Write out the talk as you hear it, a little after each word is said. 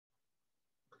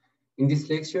In this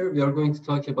lecture, we are going to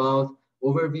talk about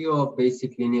overview of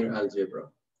basic linear algebra.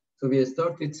 So we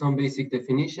start with some basic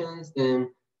definitions,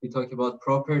 then we talk about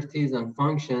properties and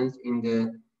functions in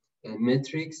the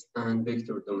matrix and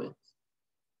vector domains.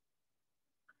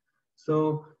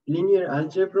 So linear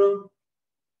algebra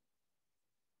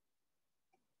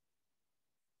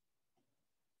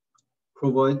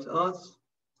provides us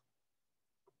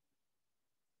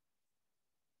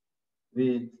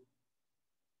with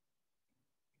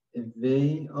a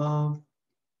way of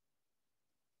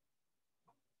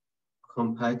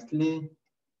compactly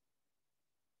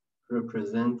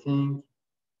representing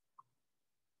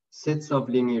sets of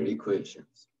linear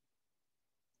equations.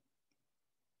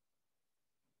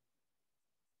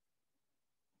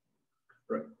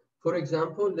 Right. For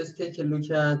example, let's take a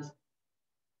look at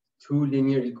two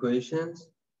linear equations.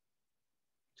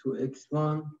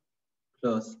 2x1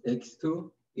 plus x2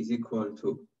 is equal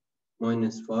to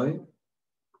 -5.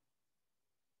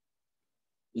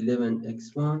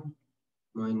 11x1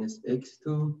 minus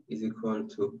x2 is equal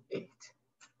to 8.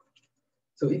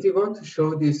 So if you want to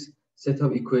show this set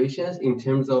of equations in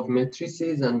terms of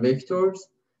matrices and vectors,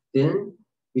 then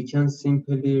we can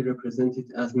simply represent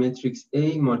it as matrix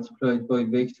A multiplied by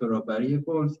vector of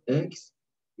variables x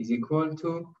is equal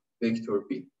to vector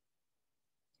B.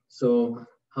 So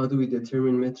how do we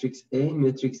determine matrix A?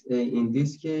 Matrix A in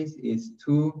this case is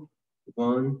 2,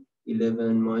 1,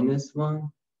 11, minus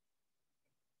 1.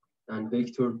 And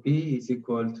vector B is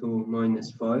equal to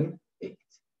 -5, 8.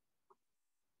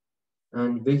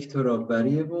 And vector of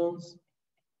variables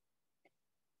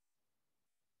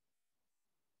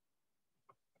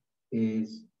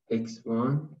is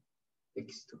x1,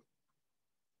 x2.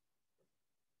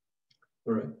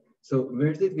 All right. So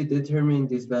where did we determine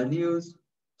these values?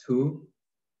 2,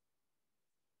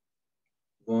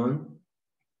 1,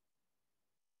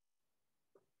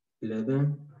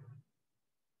 11,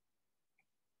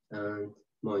 and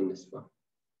 -1.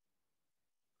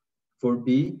 For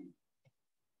B,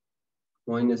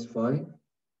 -5,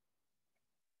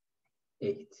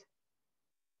 8.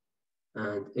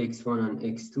 And x1 and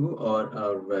x2 are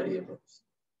our variables.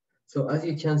 So as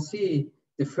you can see,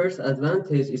 the first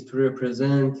advantage is to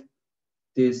represent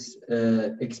this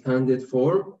expanded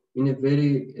form in a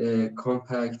very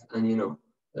compact and in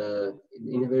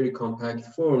a very compact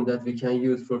form that we can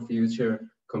use for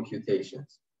future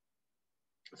computations.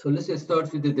 So let's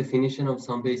start with the definition of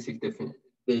some basic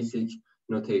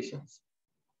notations.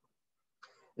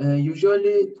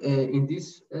 Usually in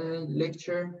this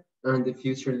lecture and the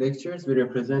future lectures, we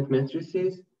represent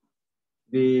matrices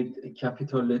with a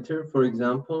capital letter. For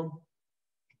example,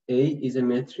 A is a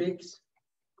matrix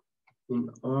in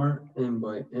R m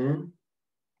by n.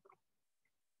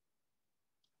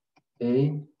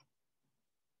 A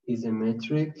is a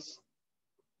matrix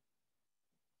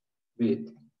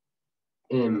with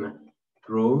m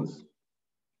rows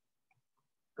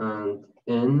and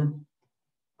n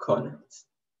columns.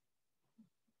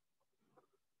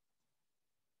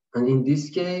 And in this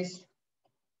case,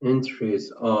 entries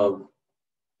of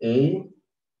A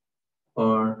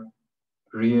are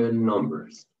real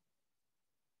numbers.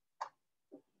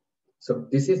 So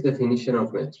this is definition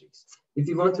of matrix. If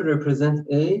you want to represent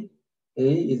A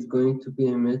is going to be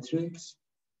a matrix.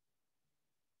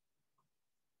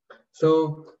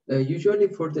 So usually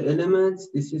for the elements,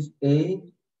 this is A,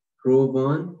 row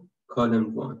 1,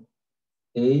 column 1.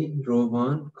 A, row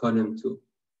 1, column 2.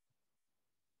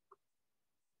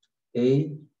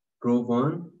 A, row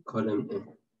 1, column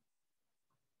n.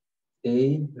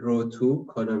 A, row 2,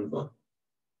 column 1.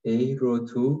 A, row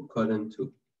 2, column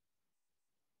 2.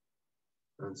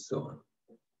 And so on.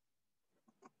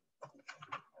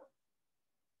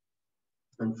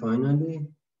 And finally,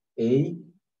 A,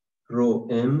 row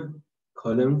m,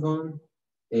 column 1,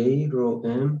 A, row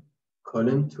m,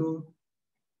 column 2,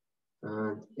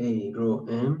 and A, row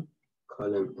m,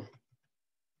 column n.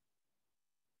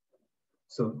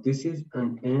 So this is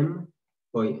an m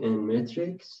by n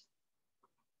matrix.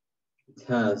 It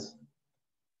has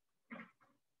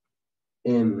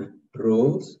m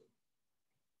rows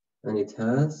and it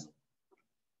has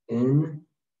n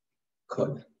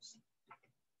columns.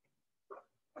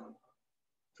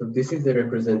 So this is the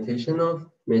representation of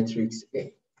matrix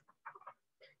A.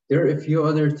 There are a few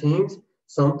other things.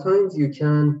 Sometimes you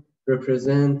can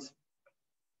represent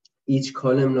each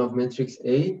column of matrix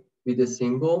A with a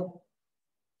symbol.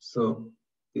 So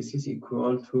this is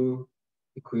equivalent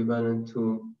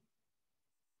to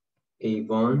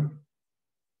A1,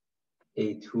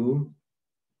 A2,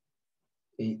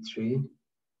 A3,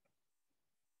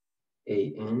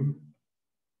 AN.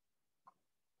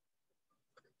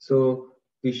 So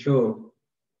we show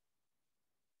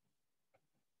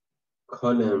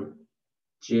column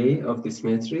J of this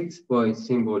matrix by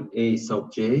symbol A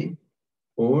sub J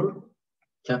or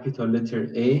capital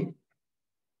letter A,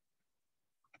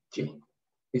 J,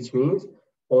 which means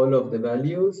all of the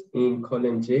values in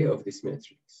column J of this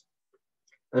matrix.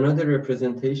 Another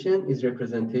representation is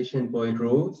representation by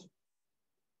rows.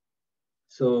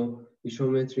 So we show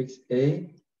matrix A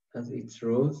as its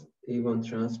rows, A1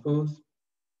 transpose,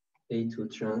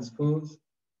 A2 transpose,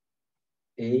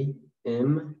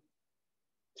 AM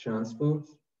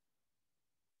transpose.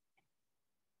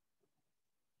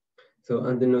 So,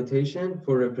 and the notation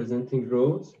for representing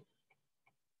rows,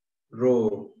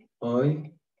 row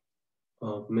I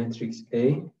of matrix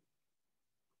A,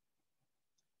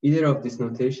 either of these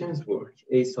notations work,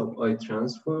 A sub I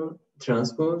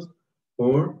transpose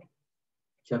or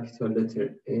capital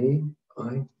letter A,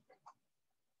 I.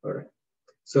 All right.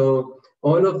 So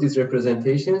all of these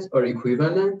representations are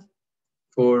equivalent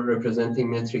for representing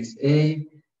matrix A,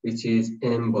 which is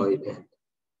M by N.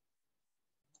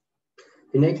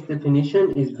 The next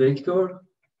definition is vector.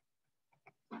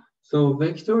 So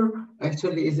vector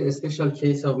actually is a special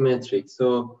case of matrix.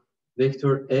 So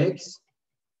vector X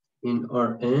in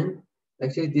Rn,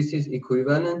 actually this is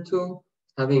equivalent to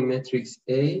having matrix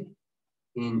A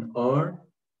in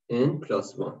Rn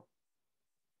plus 1.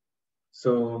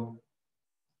 So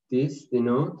this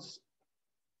denotes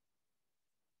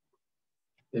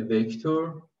a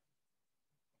vector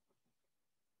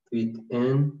with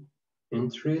n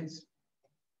entries.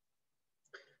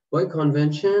 By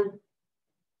convention,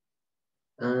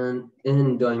 an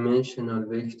n-dimensional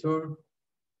vector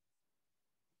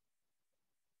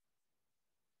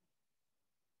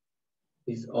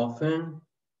is often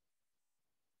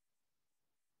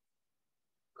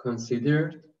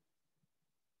considered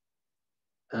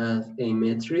as a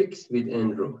matrix with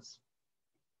n rows.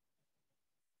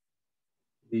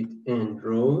 With n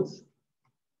rows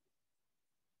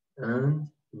and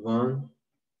 1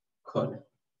 column.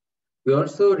 We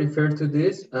also refer to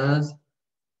this as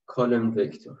column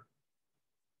vector.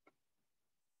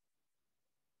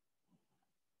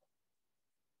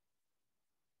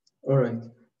 All right,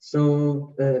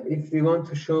 so if we want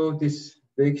to show this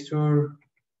vector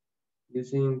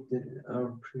using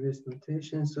our previous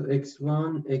notation, so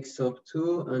x1, x sub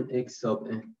 2, and x sub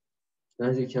n.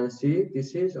 As you can see,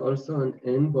 this is also an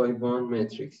n by 1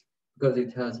 matrix because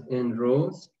it has n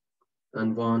rows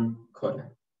and 1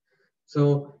 column.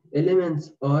 So element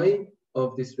I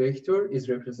of this vector is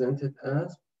represented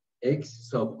as x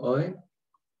sub I,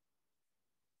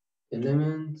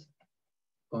 element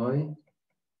I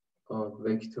of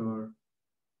vector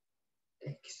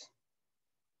x.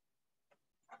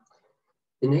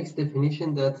 The next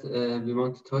definition that we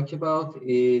want to talk about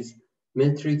is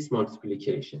matrix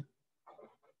multiplication.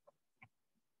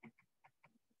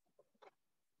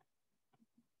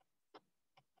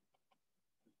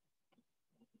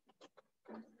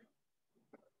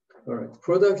 All right,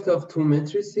 product of two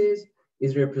matrices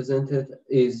is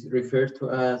referred to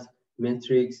as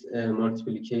matrix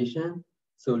multiplication.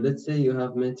 So let's say you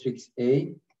have matrix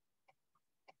A,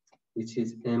 which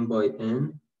is m by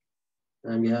n,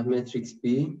 and we have matrix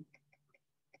B,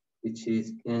 which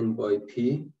is n by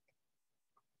p.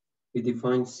 We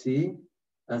define C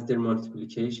as their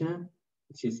multiplication,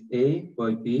 which is A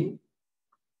by B,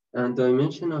 and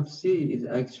dimension of C is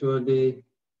actually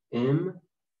m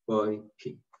by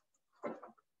p.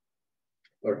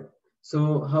 All right.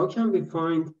 So how can we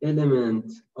find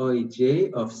element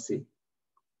ij of C?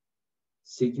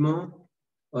 Sigma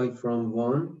I from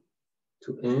 1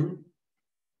 to n,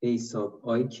 A sub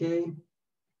ik,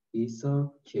 E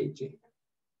sub kj.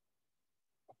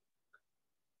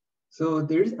 So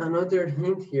there is another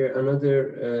hint here,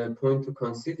 another point to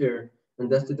consider, and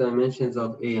that's the dimensions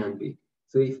of A and B.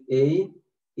 So if A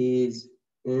is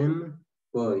m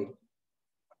by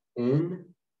n,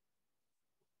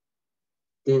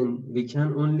 then we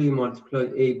can only multiply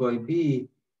A by B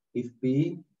if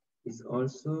B is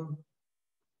also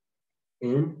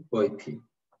n by p.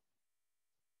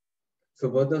 So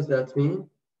what does that mean?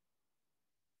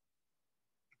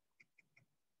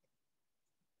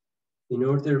 In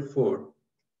order for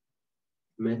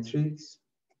matrix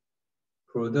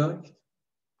product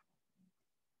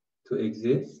to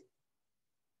exist,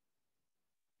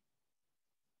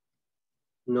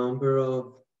 number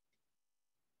of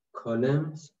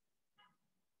columns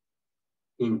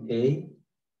in A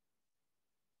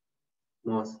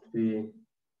must be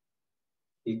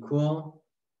equal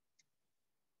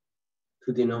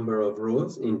to the number of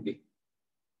rows in B.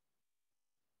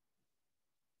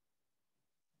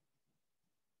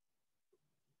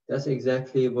 That's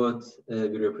exactly what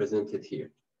we represented here.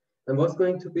 And what's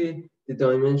going to be the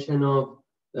dimension of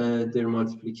their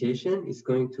multiplication? Is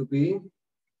going to be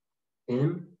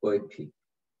m by p.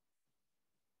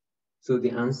 So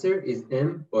the answer is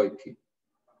m by p.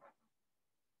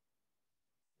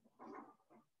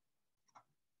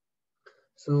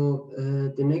 So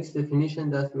the next definition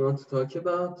that we want to talk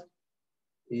about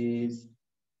is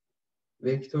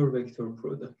vector-vector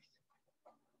product.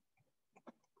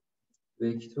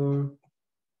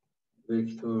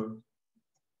 Vector-vector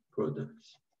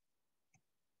products.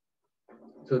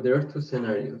 So there are two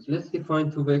scenarios. Let's define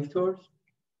two vectors.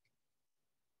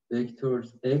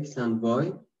 Vectors x and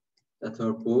y that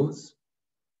are both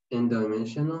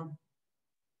n-dimensional.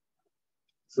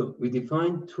 So we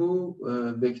define two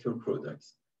vector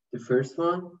products. The first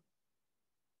one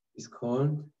is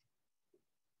called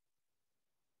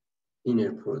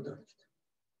inner product.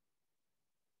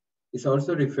 It's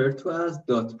also referred to as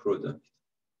dot product.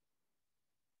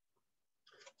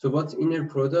 So what's inner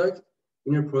product?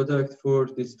 Inner product for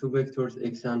these two vectors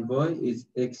x and y is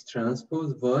x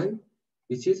transpose y,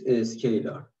 which is a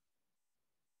scalar.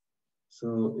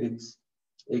 So it's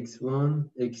x1,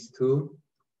 x2,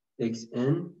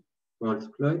 xn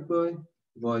multiplied by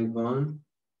y1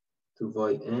 to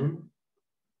yn.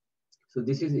 So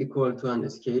this is equal to an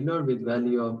scalar with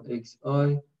value of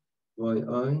xi,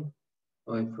 yi,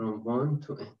 I from 1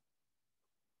 to n.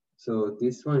 So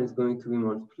this one is going to be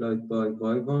multiplied by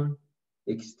y1,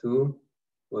 x2,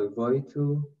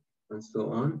 y2, and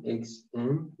so on,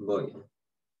 xn, yn.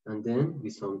 And then we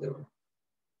sum them up.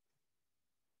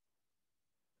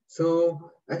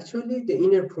 So actually the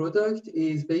inner product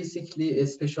is basically a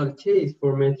special case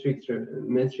for matrix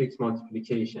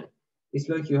multiplication. It's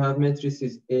like you have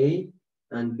matrices A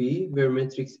and B, where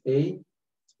matrix A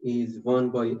is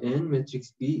 1 by n,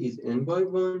 matrix B is n by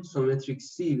 1, so matrix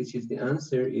C, which is the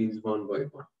answer, is 1 by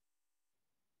 1.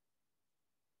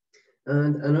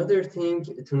 And another thing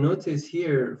to notice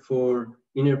here for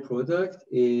inner product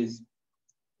is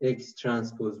x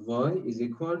transpose y is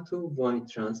equal to y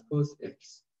transpose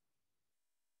x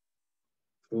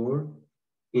for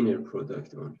inner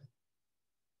product only.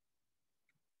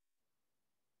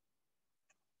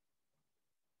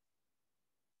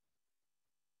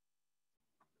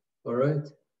 All right,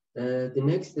 the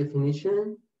next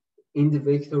definition in the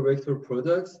vector-vector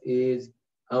products is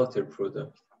outer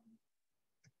product.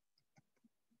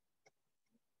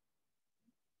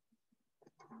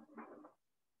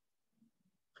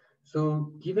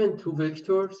 So given two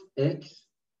vectors, x,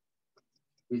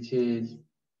 which is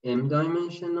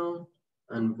m-dimensional,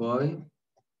 and y,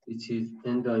 which is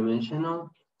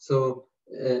n-dimensional. So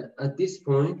at this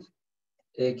point,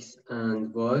 x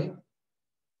and y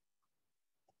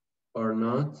are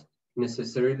not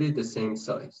necessarily the same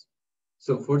size.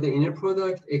 So for the inner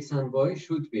product, x and y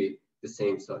should be the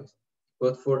same size.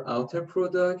 But for outer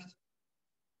product,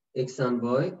 x and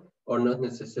y are not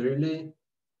necessarily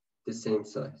the same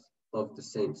size, of the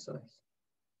same size.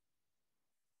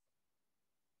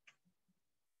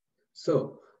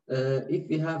 So if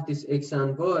we have this x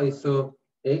and y, so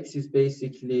x is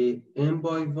basically m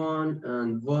by 1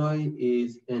 and y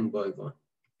is n by 1.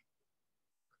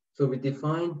 So we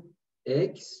define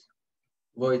x,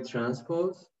 y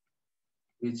transpose,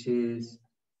 which is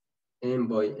m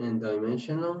by n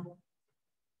dimensional.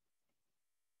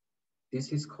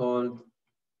 This is called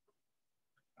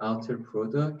outer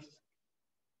product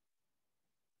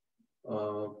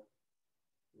of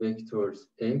vectors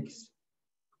x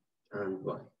and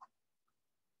y.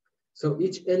 So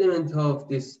each element of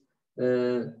this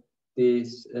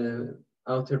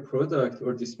outer product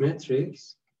or this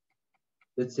matrix,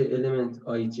 let's say element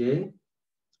ij,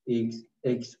 is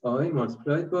xi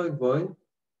multiplied by y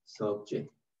sub j.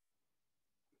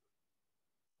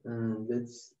 And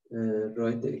let's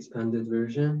write the expanded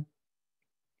version.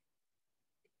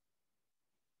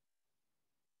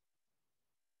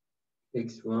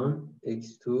 x1,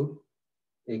 x2,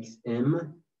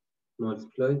 xm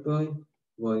multiplied by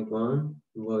y1,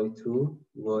 y2,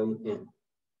 yn.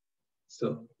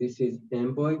 So this is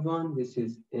m by 1, this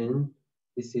is n,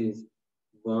 this is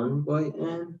 1 by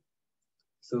n.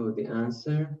 So the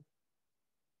answer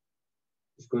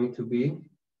is going to be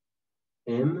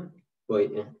m by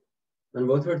n. And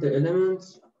what are the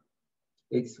elements?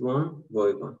 x1,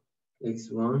 y1,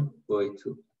 x1,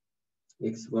 y2,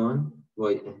 x1,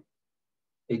 yn,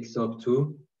 x sub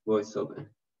 2, y sub n,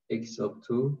 x sub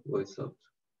 2, y sub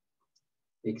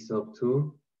 2, x sub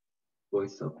 2, y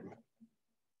sub n,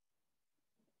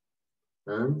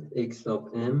 and x sub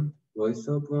m, y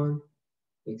sub 1,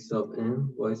 x sub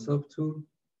m, y sub 2,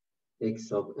 x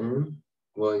sub n,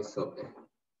 y sub n.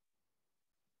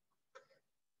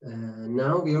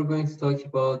 Now we are going to talk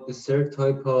about the third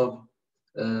type of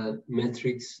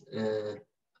matrix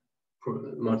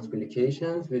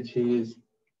multiplications, which is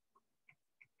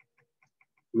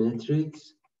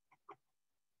matrix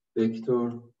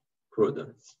vector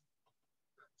products.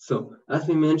 So as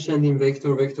we mentioned in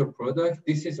vector product,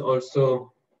 this is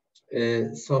also a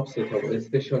subset of a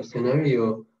special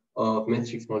scenario of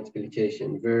matrix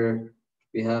multiplication where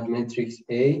we have matrix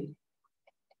A,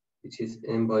 which is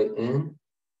n by n.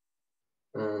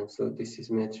 So this is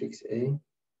matrix A.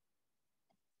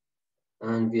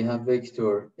 And we have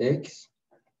vector X,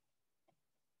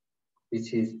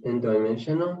 which is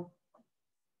n-dimensional.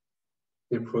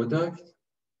 The product,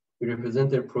 we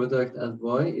represent the product as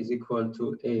y is equal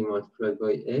to A multiplied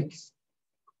by X,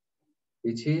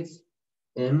 which is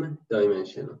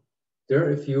m-dimensional. There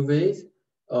are a few ways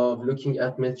of looking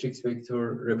at matrix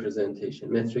vector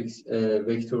representation, matrix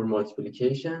vector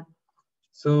multiplication.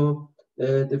 So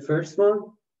the first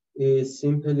one is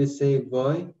simply say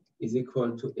y is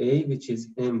equal to A, which is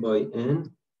m by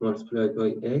n, multiplied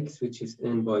by x, which is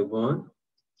n by 1.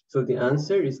 So the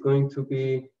answer is going to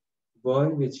be y,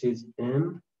 which is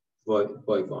m by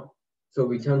 1. So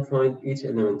we can find each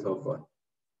element of y.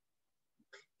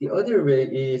 The other way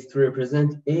is to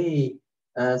represent A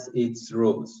as its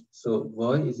rows. So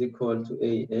y is equal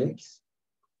to ax,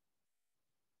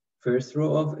 first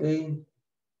row of A,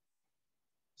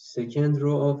 second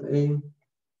row of A,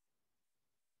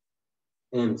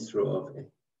 mth row of A,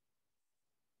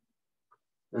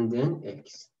 and then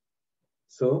x.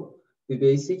 So we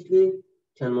basically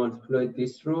can multiply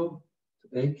this row to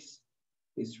x,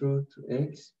 this row to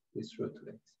x, this row to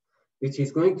x, which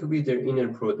is going to be their inner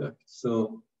product.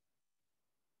 So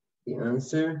the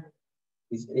answer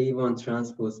is A1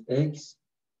 transpose x,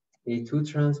 A2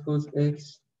 transpose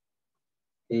x,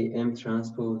 AM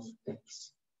transpose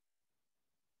x.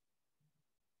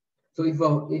 So if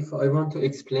I want to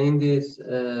explain this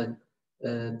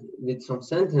with some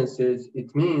sentences,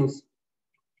 it means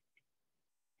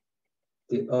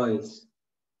the i's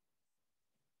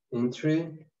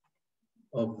entry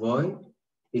of y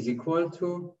is equal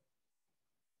to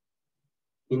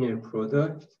inner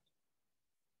product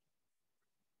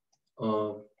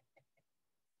of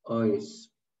i's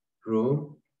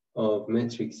row of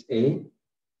matrix A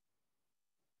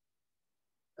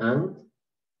and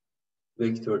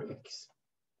vector x.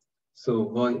 So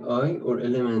yi, or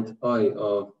element I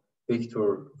of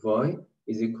vector y,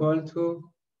 is equal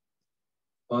to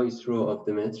i's row of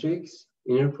the matrix,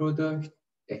 inner product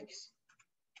x.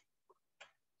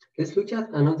 Let's look at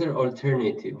another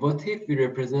alternative. What if we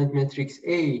represent matrix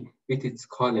A with its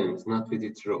columns, not with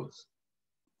its rows?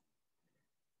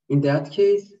 In that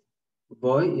case,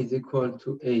 y is equal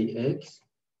to ax.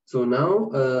 So now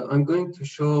I'm going to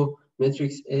show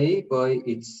matrix A by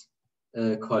its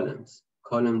columns.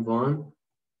 Column 1,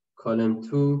 column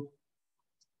 2,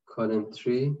 column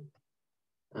 3,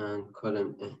 and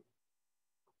column n.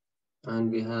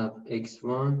 And we have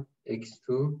x1,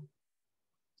 x2,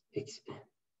 xn.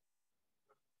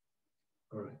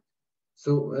 All right.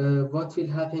 So what will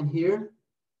happen here?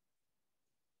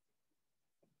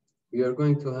 We are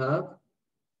going to have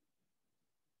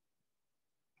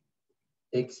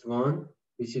x1,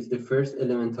 which is the first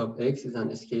element of x, is an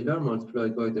scalar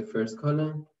multiplied by the first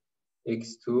column,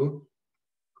 x2,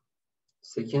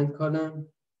 second column,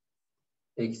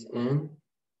 xn,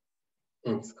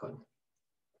 nth column.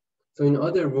 So in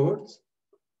other words,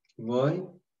 y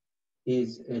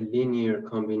is a linear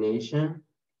combination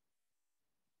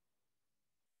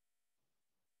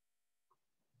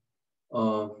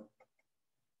of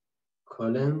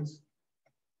columns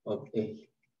of A,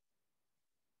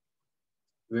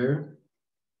 where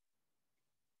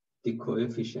the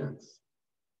coefficients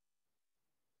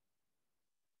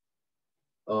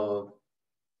of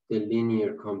the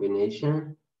linear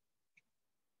combination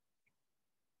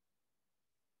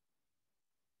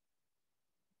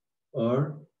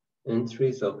are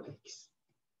entries of x.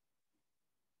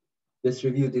 Let's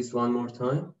review this one more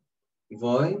time.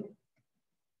 Y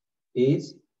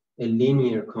is a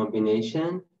linear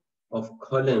combination of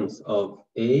columns of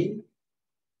A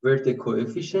where the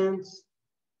coefficients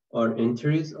are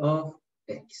entries of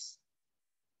x.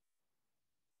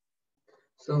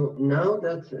 So now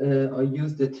that I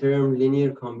use the term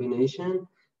linear combination,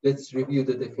 let's review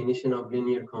the definition of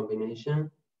linear combination.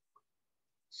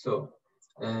 So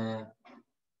in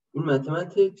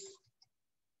mathematics,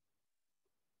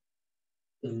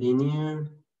 a linear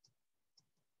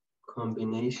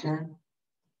combination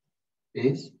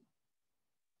is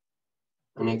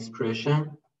an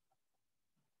expression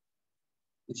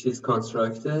which is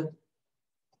constructed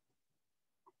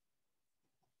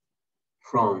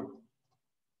from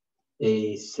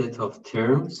a set of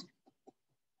terms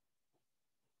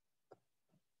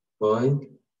by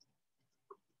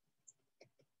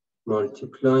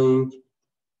multiplying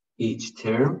each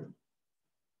term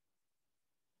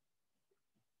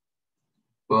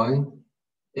by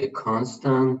a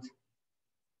constant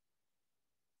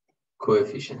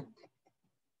coefficient,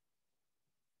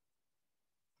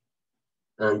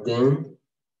 and then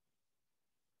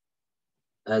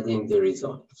adding the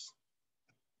results.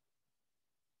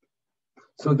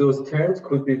 So those terms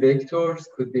could be vectors,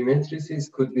 could be matrices,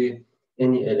 could be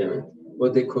any element.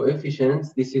 But the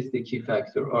coefficients, this is the key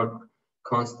factor, are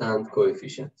constant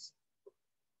coefficients.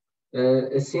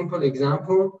 A simple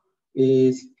example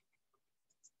is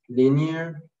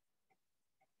linear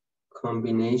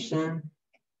combination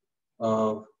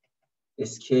of a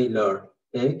scalar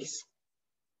x,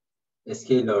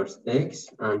 scalars x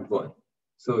and y.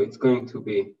 So it's going to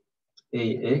be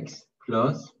ax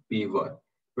plus by,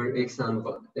 where x and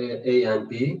y, a and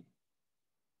b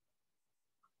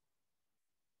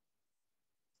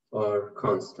are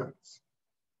constants.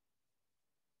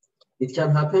 It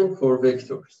can happen for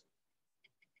vectors.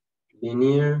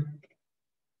 Linear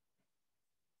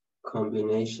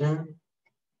combination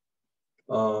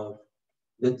of,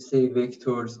 let's say,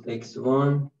 vectors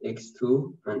x1,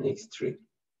 x2, and x3.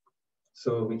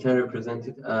 So we can represent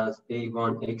it as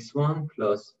a1 x1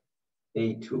 plus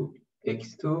a2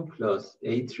 x2 plus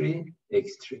a3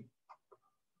 x3.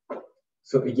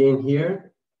 So again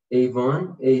here,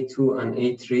 a1, a2, and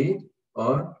a3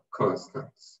 are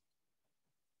constants.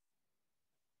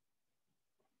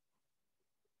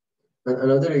 And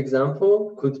another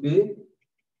example could be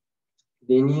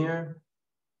linear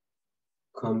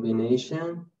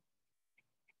combination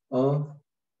of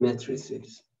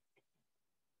matrices.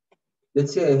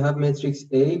 Let's say I have matrix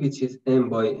A, which is m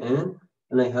by n,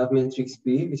 and I have matrix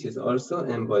B, which is also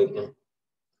m by n.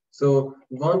 So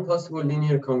one possible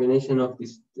linear combination of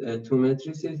these two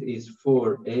matrices is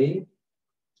 4A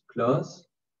plus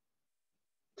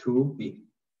 2B.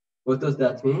 What does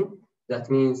that mean? That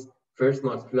means first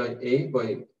multiply A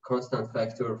by constant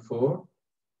factor 4,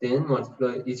 then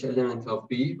multiply each element of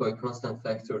B by constant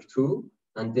factor 2,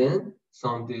 and then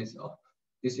sum this up.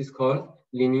 This is called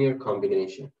linear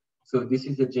combination. So this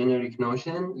is a generic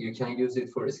notion. You can use it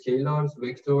for scalars,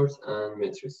 vectors, and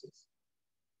matrices.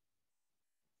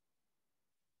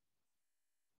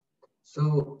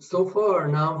 So far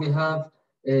now we have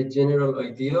a general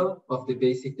idea of the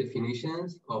basic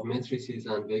definitions of matrices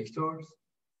and vectors,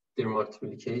 their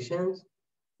multiplications.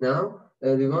 Now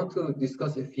we want to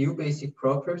discuss a few basic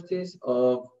properties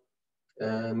of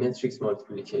matrix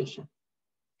multiplication.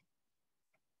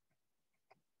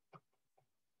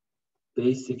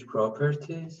 Basic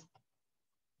properties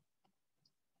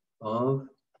of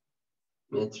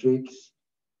matrix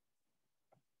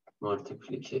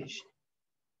multiplication.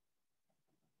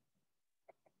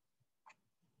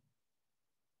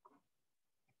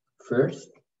 First,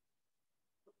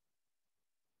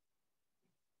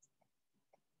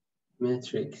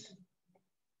 matrix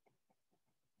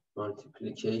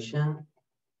multiplication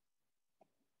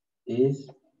is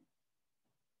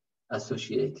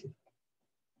associative.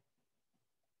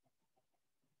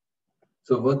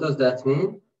 So what does that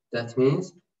mean? That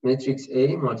means matrix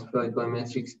A multiplied by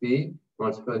matrix B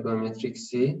multiplied by matrix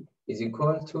C is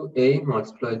equal to A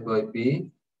multiplied by B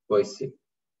by C.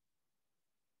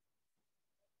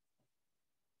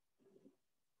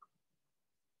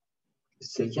 The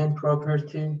second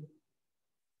property,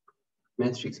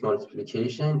 matrix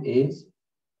multiplication is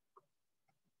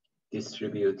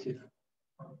distributive.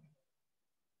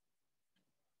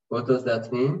 What does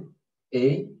that mean?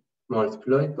 A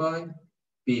multiplied by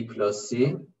B plus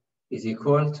C is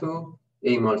equal to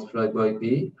A multiplied by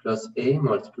B plus A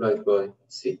multiplied by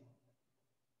C.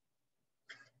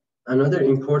 Another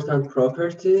important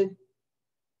property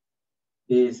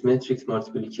is matrix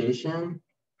multiplication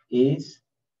is,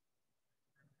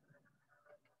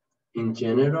 in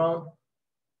general,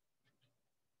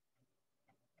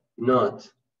 not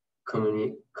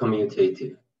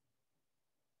commutative.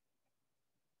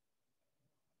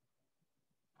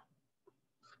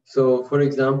 So, for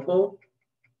example,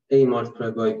 A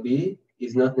multiplied by B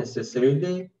is not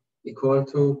necessarily equal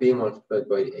to B multiplied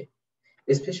by A.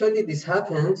 Especially this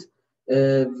happens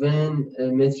when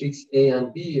matrix A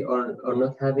and B are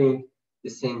not having the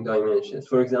same dimensions.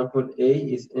 For example, A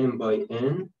is m by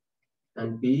n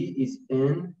and B is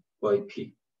n by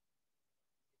p.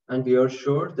 And we are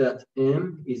sure that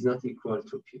m is not equal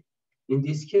to p. In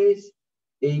this case,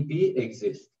 AB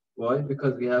exists. Why?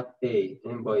 Because we have A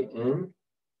n by n,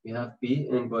 we have B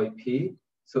n by p.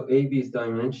 So AB's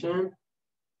dimension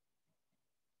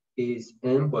is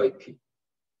n by p.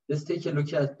 Let's take a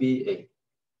look at BA.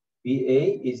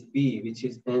 BA is B, which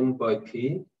is n by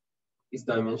p. Its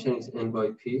dimension is n by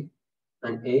p.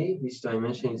 And A, which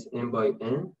dimension is m by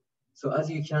n. So as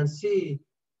you can see,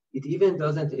 it even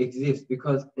doesn't exist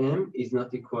because m is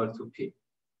not equal to p.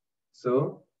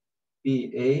 So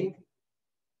BA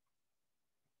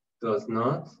does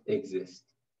not exist.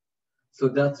 So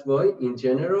that's why, in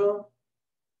general,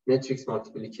 matrix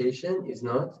multiplication is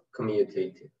not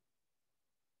commutative.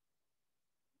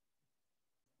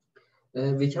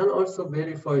 We can also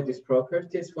verify these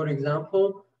properties. For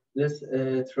example, let's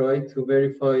try to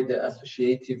verify the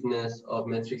associativeness of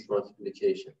matrix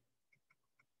multiplication.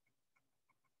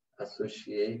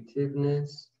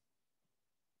 Associativeness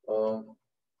of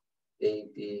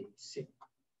ABC.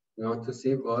 We want to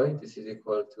see why this is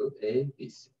equal to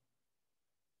ABC.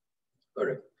 All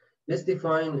right. Let's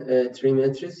define three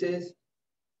matrices.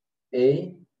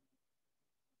 A,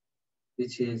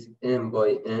 which is m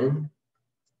by n,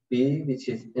 B, which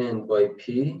is n by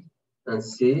p, and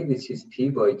C, which is p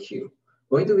by q.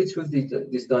 Why do we choose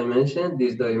this dimension,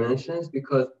 these dimensions?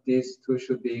 Because these two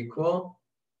should be equal,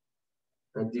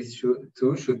 and these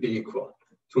two should be equal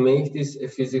to make this a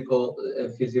feasible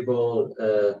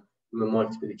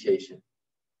multiplication.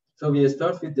 So we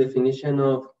start with definition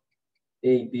of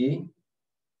A, B,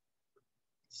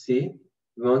 C.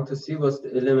 We want to see what's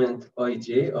the element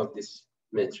ij of this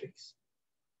matrix.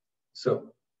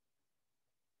 So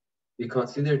we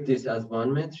consider this as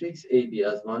one matrix, AB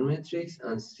as one matrix,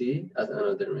 and C as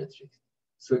another matrix.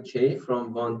 So K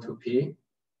from 1 to P,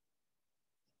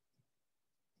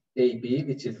 AB,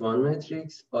 which is one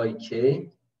matrix, IK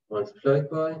multiplied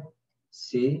by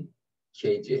C,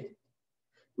 KJ.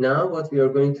 Now what we are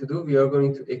going to do, we are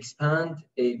going to expand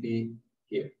AB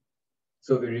here.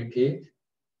 So we repeat,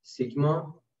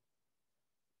 sigma,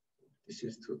 this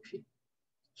is 2P.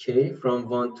 K from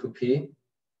 1 to P,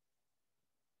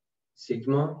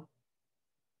 sigma,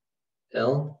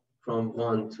 L from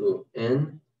 1 to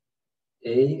N,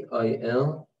 A, I,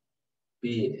 L,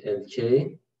 B, L,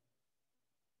 K,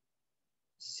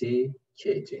 C,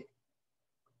 K, J.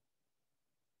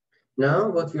 Now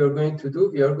what we are going to do,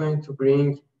 we are going to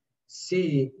bring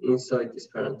C inside this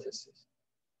parenthesis.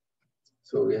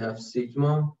 So we have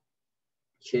sigma,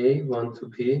 K, 1 to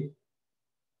P,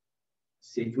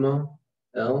 sigma,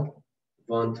 L,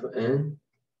 1 to N,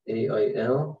 A, I,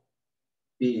 L,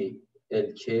 B, L,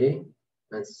 K,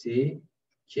 and C,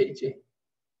 K, J.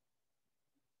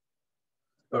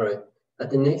 All right. At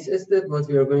the next step, what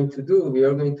we are going to do, we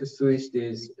are going to switch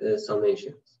these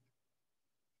summations.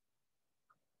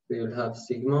 We will have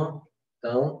sigma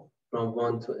L from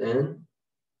 1 to N,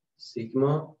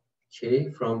 sigma K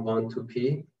from 1 to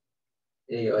P,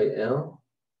 AIL,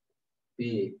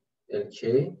 B,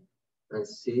 LK, and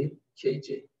C,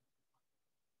 KJ.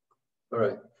 All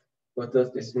right. What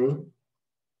does this mean?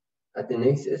 At the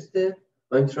next step,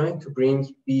 I'm trying to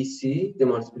bring BC, the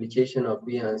multiplication of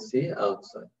B and C,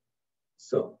 outside.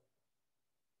 So,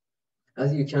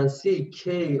 as you can see,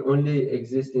 K only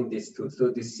exists in these two.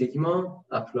 So this sigma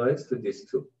applies to these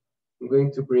two. I'm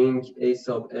going to bring A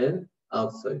sub L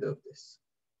outside of this.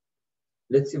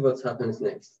 Let's see what happens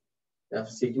next. We have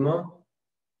sigma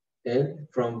L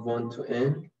from 1 to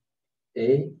N,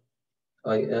 A,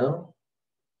 I, L,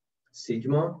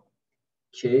 sigma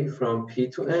K from P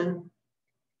to N,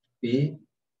 B,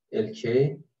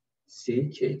 LK, C,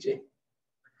 KJ.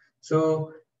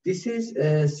 So this is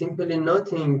simply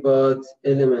nothing but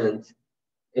element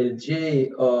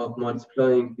Lj of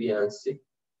multiplying B and C.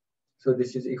 So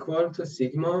this is equal to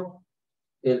sigma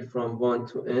L from 1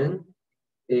 to N,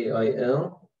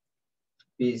 AIL,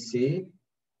 BC,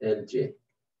 Lj,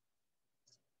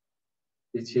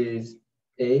 which is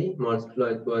A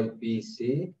multiplied by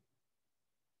BC,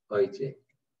 IJ.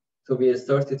 So we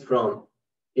started from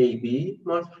AB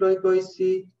multiplied by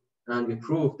C, and we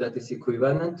proved that it's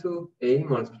equivalent to A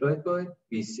multiplied by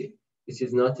BC, which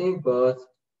is nothing but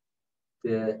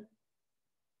the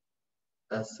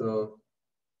associative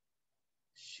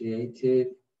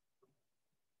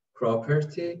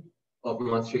property of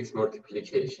matrix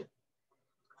multiplication.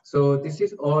 So this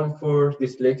is all for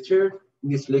this lecture. In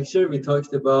this lecture, we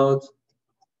talked about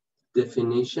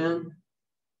definitions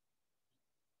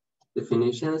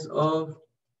of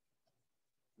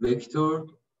vector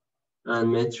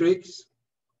and matrix.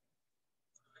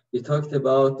 We talked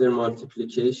about their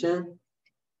multiplication,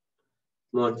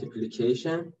 matrix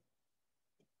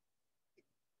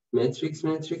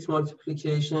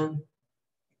multiplication,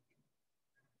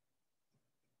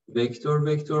 vector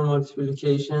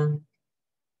multiplication,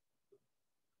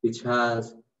 which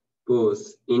has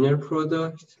both inner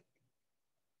product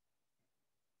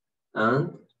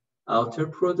and outer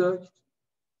product.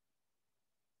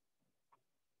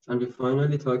 And we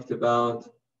finally talked about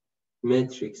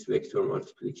matrix vector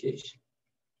multiplication.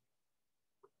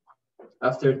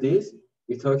 After this,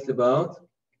 we talked about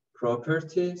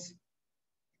properties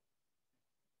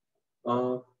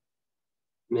of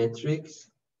matrix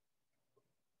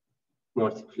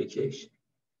multiplication.